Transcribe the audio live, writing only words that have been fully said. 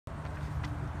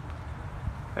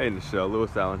Hey Nichelle,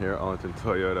 Lewis Allen here, Arlington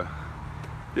Toyota.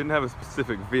 Didn't have a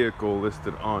specific vehicle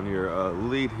listed on your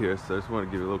lead here, so I just want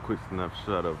to give you a little quick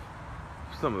snapshot of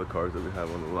some of the cars that we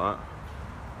have on the lot.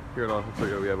 Here at Arlington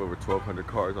Toyota, we have over 1,200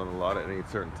 cars on the lot at any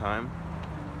certain time.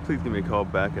 Please give me a call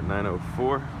back at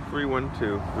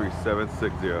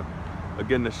 904-312-3760.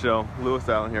 Again, Nichelle, Lewis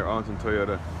Allen here, Arlington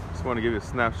Toyota. Just want to give you a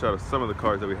snapshot of some of the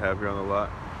cars that we have here on the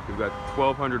lot. We've got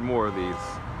 1,200 more of these.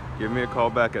 Give me a call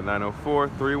back at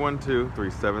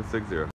 904-312-3760.